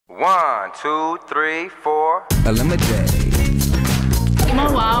1, 2, 3, 4. ElimiDATE.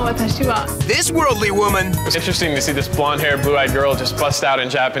 This worldly woman. It's interesting to see this blonde-haired, blue-eyed girl just bust out in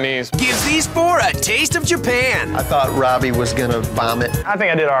Japanese. Gives these four a taste of Japan. I thought Robbie was gonna vomit. I think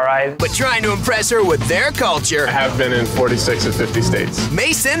I did all right. But trying to impress her with their culture. I have been in 46 of 50 states.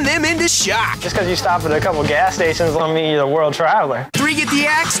 May send them into shock. Just because you stop at a couple gas stations don't mean you're a world traveler. 3 get the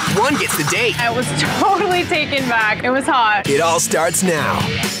axe, 1 gets the date. I was totally taken back. It was hot. It all starts now.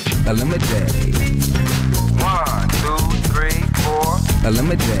 ElimiDATE. 1, 2, 3, 4.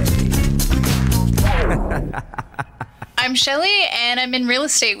 ElimiDATE. I'm Shelly, and I'm in real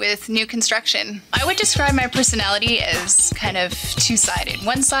estate with new construction. I would describe my personality as kind of two-sided.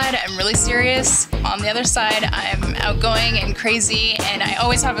 One side, I'm really serious. On the other side, I'm outgoing and crazy, and I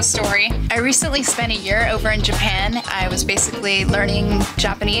always have a story. I recently spent a year over in Japan. I was basically learning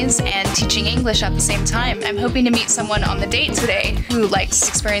Japanese and teaching English at the same time. I'm hoping to meet someone on the date today who likes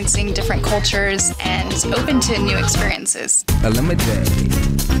experiencing different cultures and is open to new experiences. ElimiDATE.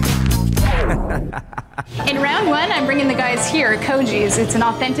 In round 1, I'm bringing the guys here, Koji's. It's an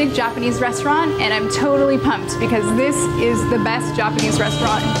authentic Japanese restaurant, and I'm totally pumped because this is the best Japanese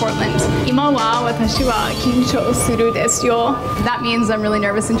restaurant in Portland. Ima wa watashi wa kinchou suru desu yo. That means I'm really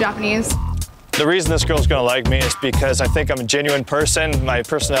nervous in Japanese. The reason this girl's gonna like me is because I think I'm a genuine person, my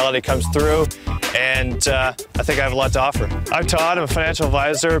personality comes through, and I think I have a lot to offer. I'm Todd, I'm a financial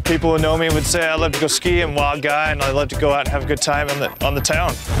advisor. People who know me would say I love to go ski, I'm a wild guy, and I love to go out and have a good time on the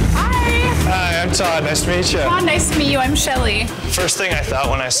town. Hi! Hi, I'm Todd, nice to meet you. Todd, nice to meet you. I'm Shelly. First thing I thought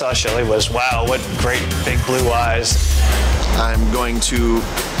when I saw Shelly was, wow, what great big blue eyes. I'm going to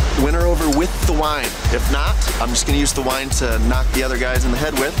win her over with the wine. If not, I'm just gonna use the wine to knock the other guys in the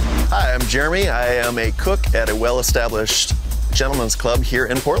head with. Hi, I'm Jeremy. I am a cook at a well-established gentleman's club here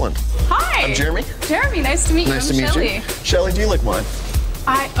in Portland. Hi! I'm Jeremy. Jeremy, nice to meet you. Nice to meet Shelly. you. Shelly, do you like wine?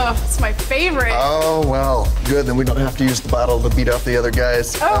 It's my favorite. Oh, well, good. Then we don't have to use the bottle to beat off the other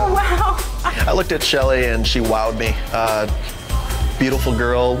guys. Oh, wow. I looked at Shelly and she wowed me. Beautiful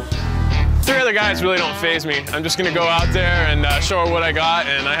girl. 3 other guys really don't faze me. I'm just gonna go out there and show her what I got,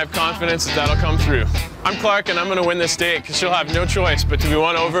 and I have confidence that that'll come through. I'm Clark, and I'm gonna win this date because she'll have no choice but to be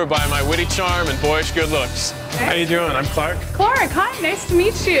won over by my witty charm and boyish good looks. Okay. How you doing? I'm Clark. Clark, hi, nice to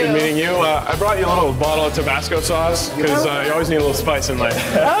meet you. Good meeting you. I brought you a little bottle of Tabasco sauce because you always need a little spice in life.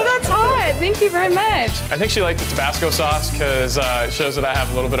 Oh, that's hot. Thank you very much. I think she liked the Tabasco sauce because it shows that I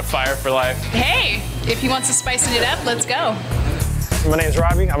have a little bit of fire for life. Hey, if he wants to spice it up, let's go. My name's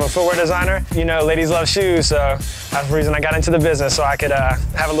Robbie, I'm a footwear designer. You know, ladies love shoes, so that's the reason I got into the business, so I could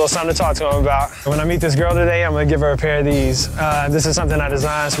have a little something to talk to them about. When I meet this girl today, I'm gonna give her a pair of these. This is something I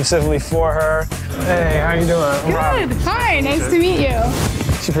designed specifically for her. Hey, how you doing? Good, Robbie. hi, nice to meet you.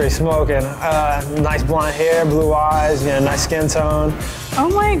 She's pretty smoking. Nice blonde hair, blue eyes, nice skin tone. Oh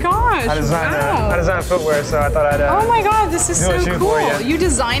my gosh, I wow. designed footwear, so I thought I'd Oh my god, this is do a so shoe cool. for you. You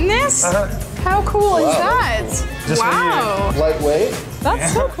designed this? How cool is that? Just for wow. Lightweight.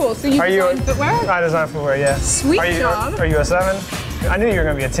 That's so cool. So you designed footwear? I designed footwear, yeah. Sweet job. Are you a 7? I knew you were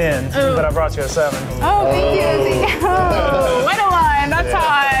gonna be a 10, but I brought you a 7. Oh, thank you. Oh, what a line, that's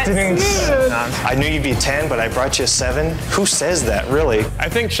hot. Smooth. I knew you'd be 10, but I brought you a 7. Who says that, really? I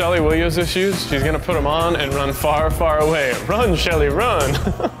think Shelly will use the shoes. She's gonna put them on and run far, far away. Run, Shelly, run.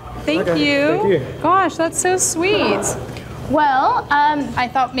 Thank you. Thank you. Gosh, that's so sweet. Well, I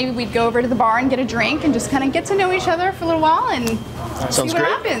thought maybe we'd go over to the bar and get a drink and just kind of get to know each other for a little while and see what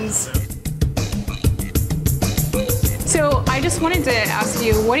happens. So I just wanted to ask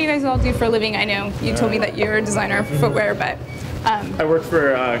you, what do you guys all do for a living? I know you told me that you're a designer for footwear, but I work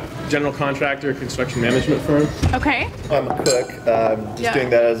for a general contractor construction management firm. okay. I'm a cook. Just doing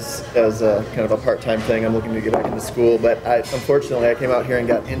that as a kind of a part-time thing. I'm looking to get back into school, but unfortunately I came out here and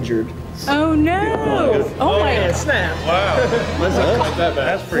got injured. Oh no! Oh my! Snap! Wow, that's not that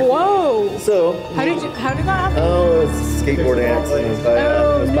bad. That's pretty Whoa! So How did that happen? Oh, it's a skateboarding accident.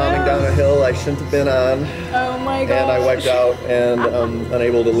 I was bombing down a hill I shouldn't have been on, Oh my god! and I wiped out and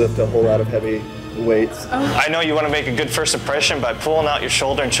unable to lift a whole lot of heavy weights. I know you want to make a good first impression, but pulling out your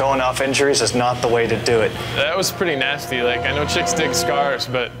shoulder and showing off injuries is not the way to do it. That was pretty nasty. Like, I know chicks dig scars,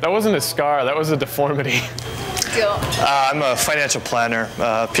 but that wasn't a scar, that was a deformity. I'm a financial planner.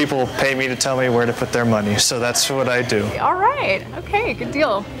 People pay me to tell me where to put their money, so that's what I do. All right. Okay. Good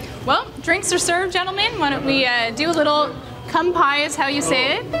deal. Well, drinks are served, gentlemen. Why don't we do a little kampai is how you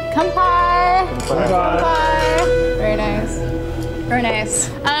say it. Kampai. Kampai. Very nice. Very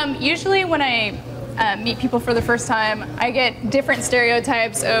nice. Usually when I meet people for the first time, I get different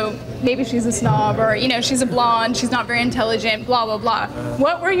stereotypes. Oh, maybe she's a snob, or she's a blonde, she's not very intelligent, blah blah blah.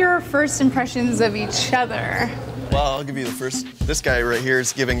 What were your first impressions of each other? Well, I'll give you the first. This guy right here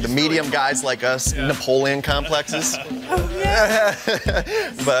is giving the medium guys like us Napoleon complexes.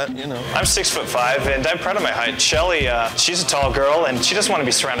 But, you know. I'm 6'5", and I'm proud of my height. Shelly, she's a tall girl, and she doesn't want to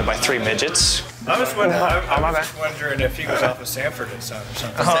be surrounded by 3 midgets. I was wondering if he was off of Sanford and Son or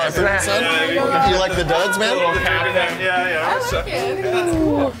something. Sanford and Son? You like the duds, man? Yeah. I like it. That's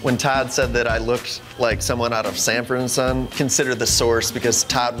cool. When Todd said that I looked like someone out of Sanford and Son, consider the source, because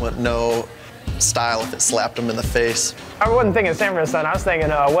Todd wouldn't know style if it slapped him in the face. I wasn't thinking Sanford and Son. I was thinking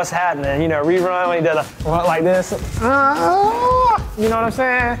What's Happening, you know, rerun when he did a like this. You know what I'm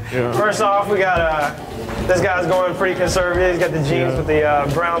saying? Yeah. First off, we got this guy's going pretty conservative. He's got the jeans with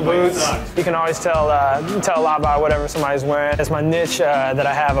the brown boots. You can always tell a lot about whatever somebody's wearing. It's my niche that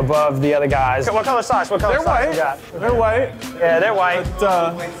I have above the other guys. What color socks? What color socks you got? They're white. Yeah, they're white.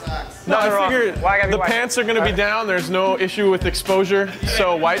 No, I figured the pants are going to be down. There's no issue with exposure,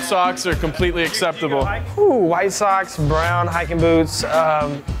 so white socks are completely acceptable. Ooh, white socks, brown hiking boots.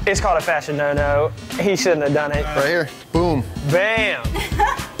 It's called a fashion no-no. He shouldn't have done it. Right here. Boom. Bam.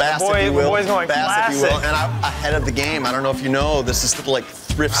 Bass, if you will. Boy's going Bass, if you will. classic. And I'm ahead of the game. I don't know if you know, this is like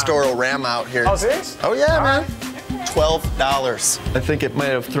thrift store ram out here. Oh, serious? Oh, yeah, man. $12. I think it might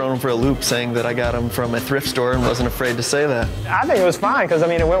have thrown him for a loop saying that I got him from a thrift store and wasn't afraid to say that. I think it was fine because, I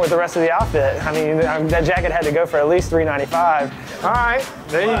mean, it went with the rest of the outfit. I mean, that jacket had to go for at least $3.95. All right,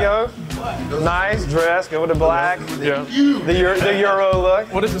 there you go. Nice dress, go with the black. Yeah. The Euro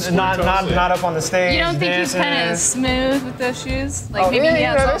look. What is this? Not up on the stage. You don't think he's dancing. kind of smooth with those shoes? Like maybe yeah, he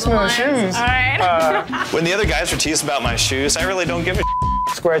has all the smooth lines. shoes. All right. When the other guys were teased about my shoes, I really don't give a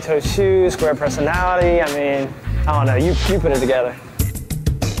Square-toe shoes, square personality. I mean, I don't know. You put it together.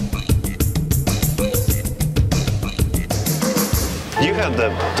 You have the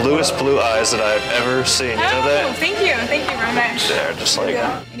bluest blue eyes that I've ever seen. You know that? Thank you very much. They're just like.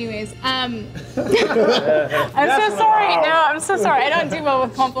 Anyways, I'm so sorry. No, I'm so sorry. I don't do well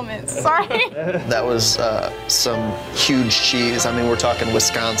with compliments. Sorry. That was some huge cheese. I mean, we're talking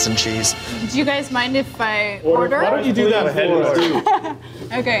Wisconsin cheese. Do you guys mind if I order? Why don't you do that ahead of us?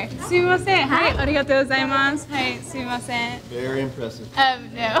 Okay. Sumimasen. Hi. Arigatou gozaimasu. Hi. Sumimasen. Very impressive.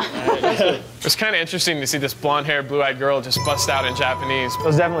 No. It was kind of interesting to see this blonde-haired, blue-eyed girl just bust out in Japanese. It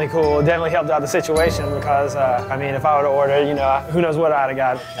was definitely cool. It definitely helped out the situation because, I mean, if I would have ordered, you know, who knows what I'd have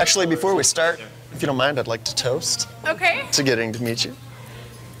got. Actually, before we start, if you don't mind, I'd like to toast Okay. to getting to meet you.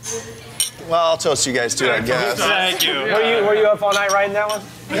 Well, I'll toast you guys too, I guess. Thank you. Were you up all night writing that one?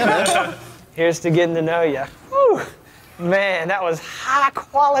 Yeah, man. Here's to getting to know you. Whew. Man, that was high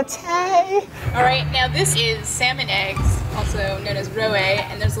quality. All right. Now this is salmon eggs, also known as roe,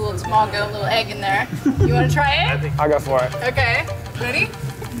 and there's a little small little egg in there. You want to try it? I'll go for it. Okay. Ready?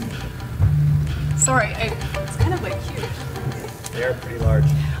 Sorry, it's kind of like huge. They're pretty large.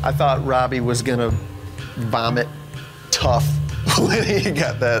 I thought Robbie was gonna vomit tough when he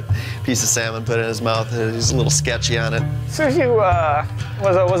got that piece of salmon put in his mouth. He's a little sketchy on it. Sushi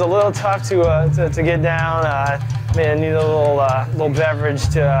was a little tough to get down. I mean, I need a little beverage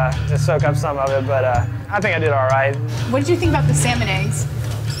to soak up some of it, but I think I did all right. What did you think about the salmon eggs?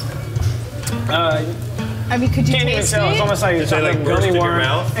 I mean, could you Can't even taste tell. it? It's almost like gummy worm.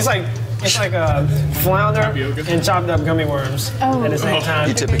 It's like a flounder and chopped up gummy worms at the same time.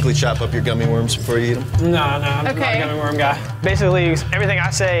 You typically chop up your gummy worms before you eat them? No, I'm not a gummy worm guy. Basically, everything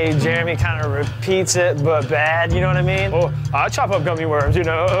I say, Jeremy kind of repeats it, but bad, you know what I mean? Oh, I chop up gummy worms, you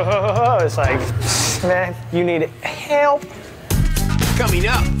know? It's like, man, you need help. Coming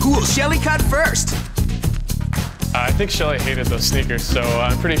up, who will Shelly cut first? I think Shelly hated those sneakers, so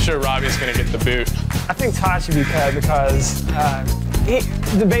I'm pretty sure Robbie's going to get the boot. I think Todd should be cut because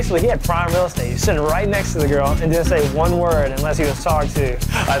basically he had prime real estate. He was sitting right next to the girl and didn't say one word unless he was talked to.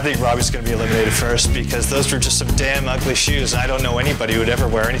 I think Robbie's going to be eliminated first because those were just some damn ugly shoes, and I don't know anybody who would ever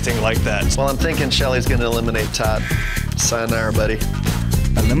wear anything like that. Well, I'm thinking Shelly's gonna eliminate Todd. Sayonara, buddy.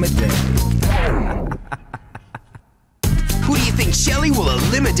 ElimiDATE. Who do you think Shelly will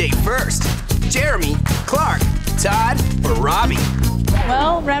eliminate first? Jeremy, Clark, Todd, or Robbie?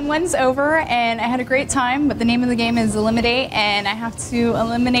 Well, round one's over, and I had a great time, but the name of the game is ElimiDATE, and I have to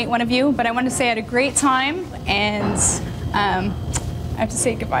eliminate one of you, but I want to say I had a great time, and I have to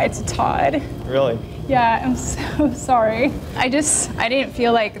say goodbye to Todd. Really? Yeah, I'm so sorry. I didn't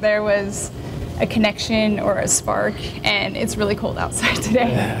feel like there was a connection or a spark, and it's really cold outside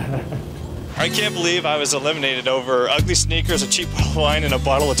today. I can't believe I was eliminated over ugly sneakers, a cheap bottle of wine, and a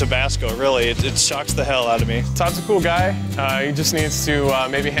bottle of Tabasco. Really, it shocks the hell out of me. Todd's a cool guy. He just needs to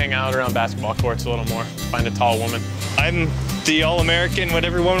maybe hang out around basketball courts a little more, find a tall woman. I'm the all-American what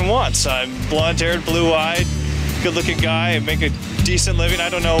every woman wants. I'm blonde-haired, blue-eyed, good-looking guy. I make a decent living. I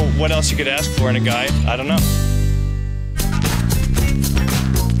don't know what else you could ask for in a guy. I don't know.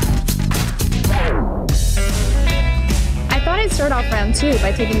 start off round 2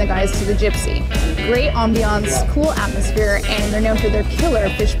 by taking the guys to the Gypsy. Great ambiance, cool atmosphere, and they're known for their killer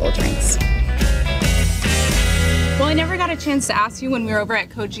fishbowl drinks. Well, I never got a chance to ask you when we were over at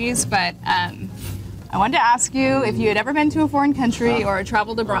Koji's, but I wanted to ask you if you had ever been to a foreign country or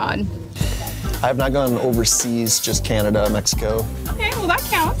traveled abroad. I have not gone overseas, just Canada, Mexico. Okay, well that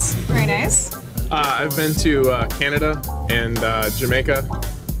counts. Very nice. I've been to Canada and Jamaica,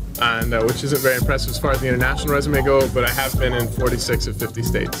 and which isn't very impressive as far as the international resume go, but I have been in 46 of 50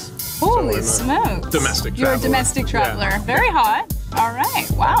 states. Holy smokes. Domestic traveler. You're a domestic traveler. Yeah. Very hot. All right,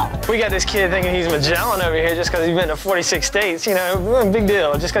 wow. We got this kid thinking he's Magellan over here just because he's been to 46 states. You know, big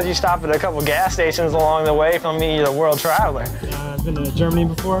deal. Just because you stop at a couple gas stations along the way from me, you're a world traveler. I've been to Germany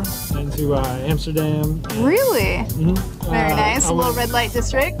before, and to Amsterdam. Really? Mm-hmm. Very nice. A little red light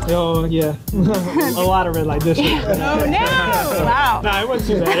district? Oh, yeah. A lot of red light district. Oh, no. Wow. No, it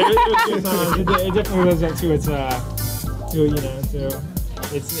wasn't too bad. It was good times. It definitely lives up to its,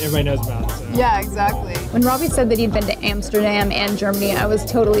 everybody knows about it. So. Yeah, exactly. When Robbie said that he'd been to Amsterdam and Germany, I was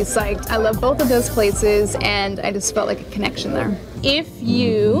totally psyched. I love both of those places, and I just felt like a connection there. If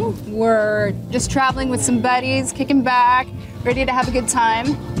you were just traveling with some buddies, kicking back, ready to have a good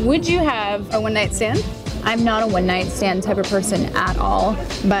time, would you have a one-night stand? I'm not a one-night stand type of person at all,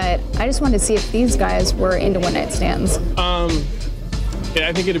 but I just wanted to see if these guys were into one-night stands. Yeah,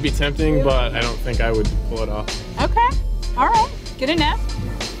 I think it'd be tempting, but I don't think I would pull it off. Okay, all right, good enough.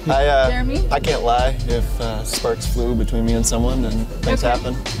 Jeremy? I can't lie. If sparks flew between me and someone and things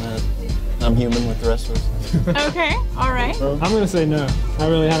happen, I'm human with the rest of us. Okay, all right. I'm gonna say no. I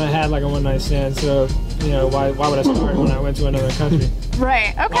really haven't had like a one-night stand, so why would I start when I went to another country?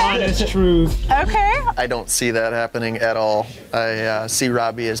 Right, okay. Honest truth. Okay. I don't see that happening at all. I see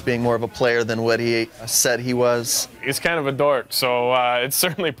Robbie as being more of a player than what he said he was. He's kind of a dork, so it's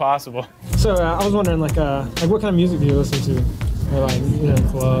certainly possible. So I was wondering, like what kind of music do you listen to? Or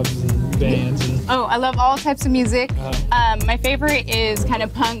clubs and bands and... Oh, I love all types of music. My favorite is kind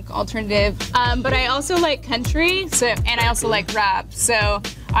of punk, alternative, but I also like country, and I also like rap, so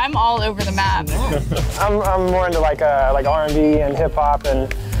I'm all over the map. I'm more into like R&B and hip hop,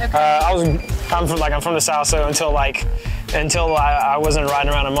 and I'm from the South, so until I wasn't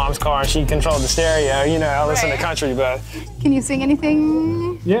riding around in Mom's car and she controlled the stereo, I listen to country, but... Can you sing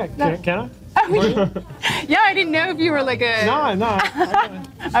anything? Yeah, can I? Yeah, I didn't know if you were like a... No.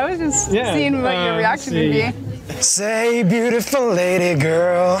 I was just seeing what your reaction would be. Say, beautiful lady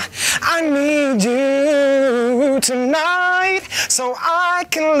girl, I need you tonight so I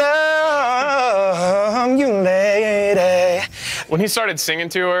can love you, lady. When he started singing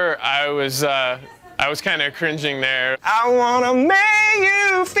to her, I was kind of cringing there. I wanna make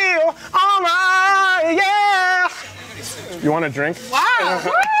you feel alright, yeah. You want a drink? Wow!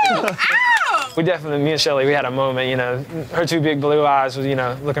 Woo! Ow! Me and Shelly, we had a moment, her two big blue eyes was,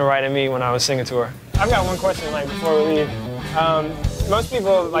 looking right at me when I was singing to her. I've got one question, before we leave. Most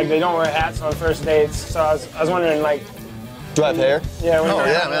people, they don't wear hats on first dates, so I was wondering, Do I have hair? Yeah. Oh,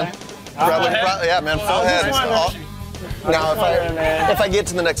 yeah, man. Yeah, man, full head. Now, if I get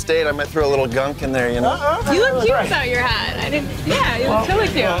to the next date, I might throw a little gunk in there, You look cute without your hat. You look totally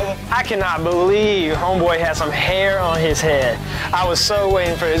cute. I cannot believe homeboy had some hair on his head. I was so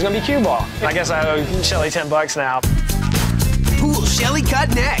waiting for it. It's gonna be cue ball. I guess I owe Shelly $10 now. Who will Shelly cut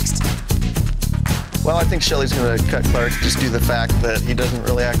next? Well, I think Shelly's gonna cut Clark just due to the fact that he doesn't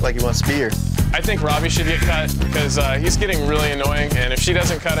really act like he wants to be here. I think Robbie should get cut because he's getting really annoying, and if she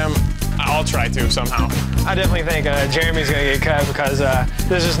doesn't cut him, I'll try to somehow. I definitely think Jeremy's gonna get cut because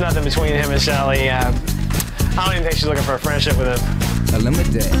there's just nothing between him and Shelly. I don't even think she's looking for a friendship with him.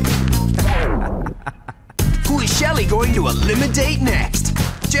 ElimiDATE. Who is Shelly going to ElimiDATE next?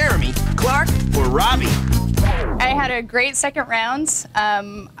 Jeremy, Clark, or Robbie? I had a great second round.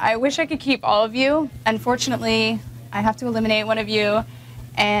 I wish I could keep all of you. Unfortunately, I have to eliminate one of you,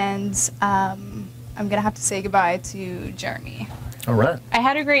 and I'm gonna have to say goodbye to Jeremy. All right. I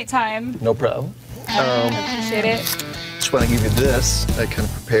had a great time. No problem. I appreciate it. Just want to give you this. I kind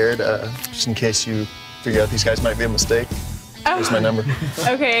of prepared, just in case you figure out these guys might be a mistake. Here's my number.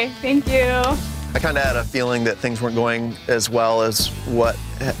 Okay, thank you. I kind of had a feeling that things weren't going as well as what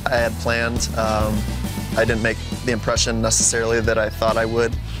I had planned. I didn't make the impression necessarily that I thought I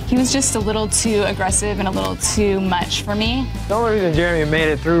would. He was just a little too aggressive and a little too much for me. The only reason Jeremy made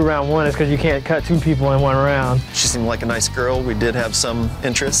it through round one is because you can't cut two people in one round. She seemed like a nice girl. We did have some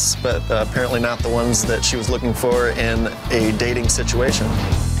interests, but apparently not the ones that she was looking for in a dating situation.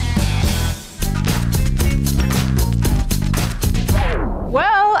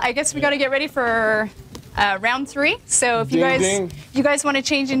 Well, I guess we gotta get ready for round 3. So if you guys want to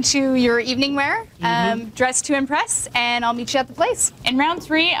change into your evening wear, dress to impress, and I'll meet you at the place. In round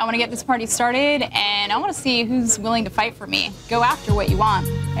 3, I want to get this party started, and I want to see who's willing to fight for me. Go after what you want.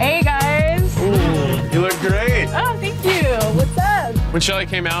 Hey guys. Ooh, you look great. Oh, thank you. What's up? When Shelly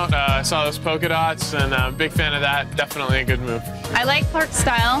came out, I saw those polka dots, and I'm a big fan of that. Definitely a good move. I like Clark's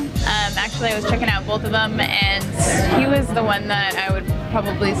style. Actually, I was checking out both of them, and he was the one that I would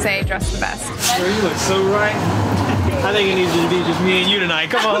probably say dressed the best. Girl, you look so right. I think it needs to be just me and you tonight.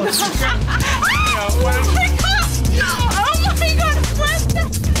 Come on. Oh my god! Oh my god! What the?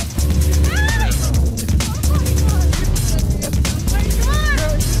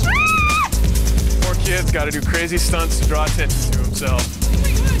 Poor kid's got to do crazy stunts to draw attention to himself.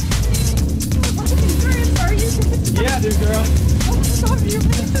 Yeah, dude, girl.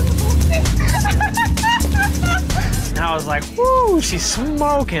 And I was like, whoo, she's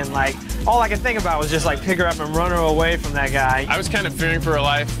smoking. Like, all I could think about was just like pick her up and run her away from that guy. I was kind of fearing for her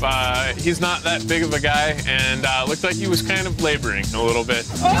life. He's not that big of a guy, and looked like he was kind of laboring a little bit.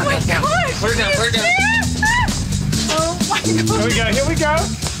 Oh my gosh! Put her down, put her down. Oh my god! Here we go, here we go.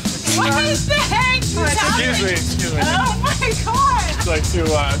 What is the heck? Excuse me. Oh my god! It's like to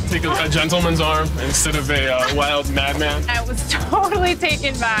take a gentleman's arm instead of a wild madman. I was totally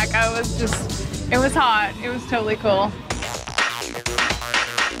taken back. I was just, it was hot. It was totally cool.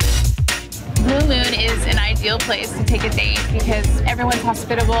 Blue Moon is an ideal place to take a date because everyone's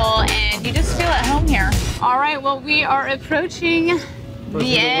hospitable and you just feel at home here. All right, well, we are approaching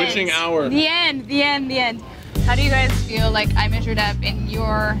the end. Witching hour. The end. How do you guys feel like I measured up in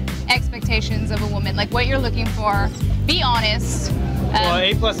your expectations of a woman? Like what you're looking for? Be honest. Well,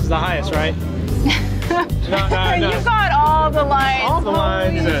 A+ is the highest, right? No. You got all the lines. All the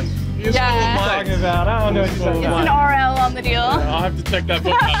lines. Yeah. Talking about, I don't know what you're talking It's about. an RL on the deal. I'll have to check that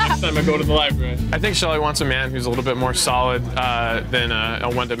book out next time I go to the library. I think Shelly wants a man who's a little bit more solid than a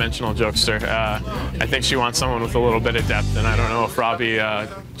one-dimensional jokester. I think she wants someone with a little bit of depth, and I don't know if Robbie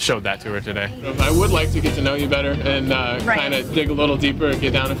showed that to her today. I would like to get to know you better and kind of dig a little deeper,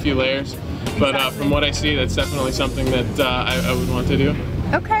 get down a few layers. But from what I see, that's definitely something that I would want to do.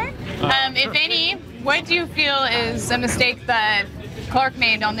 Okay. If any, what do you feel is a mistake that Clark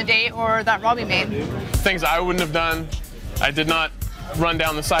made on the date or that Robbie made? Things I wouldn't have done. I did not run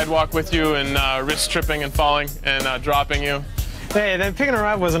down the sidewalk with you and risk tripping and falling and dropping you. Hey, then picking her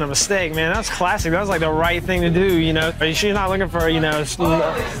up wasn't a mistake, man. That's classic. That was like the right thing to do, you know. She's not looking for, you know,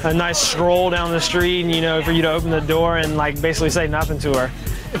 a nice stroll down the street and, you know, for you to open the door and like basically say nothing to her.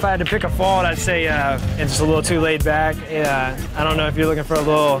 If I had to pick a fault, I'd say it's just a little too laid back. I don't know if you're looking for a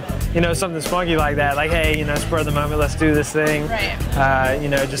little, you know, something spunky like that. Like, hey, you know, spur of the moment, let's do this thing. Right. You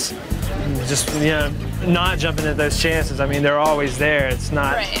know, just you know, not jumping at those chances. I mean, they're always there. It's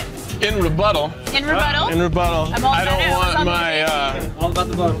not. Right. In rebuttal. In rebuttal? In rebuttal. I all about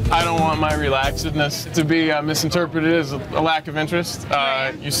the bottle. I don't want my relaxedness to be misinterpreted as a lack of interest.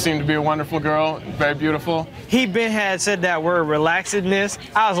 You seem to be a wonderful girl, very beautiful. He had said that word, relaxedness.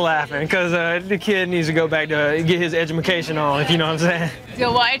 I was laughing because the kid needs to go back to get his education on, if you know what I'm saying. Yeah,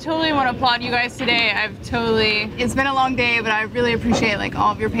 well, I totally want to applaud you guys today. It's been a long day, but I really appreciate like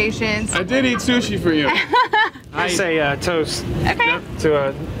all of your patience. I did eat sushi for you. I say toast. Okay. To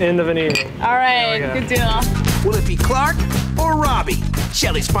an end of an evening. All right, good deal. Will it be Clark or Robbie?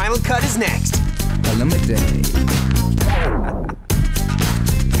 Shelly's final cut is next. ElimiDATE.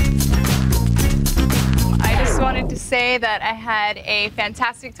 I just wanted to say that I had a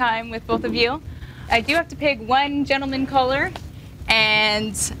fantastic time with both of you. I do have to pick one gentleman caller,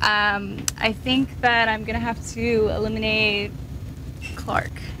 and I think that I'm gonna have to eliminate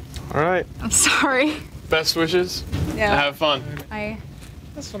Clark. All right. I'm sorry. Best wishes. Yeah. Have fun.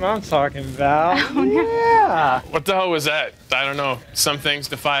 That's what I'm talking about. Oh, no. Yeah. What the hell was that? I don't know. Some things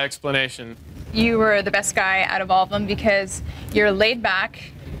defy explanation. You were the best guy out of all of them because you're laid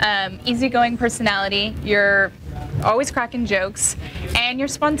back, easygoing personality, you're always cracking jokes, and you're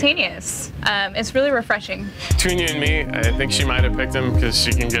spontaneous. It's really refreshing. Between you and me, I think she might have picked him because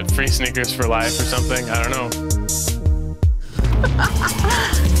she can get free sneakers for life or something. I don't know.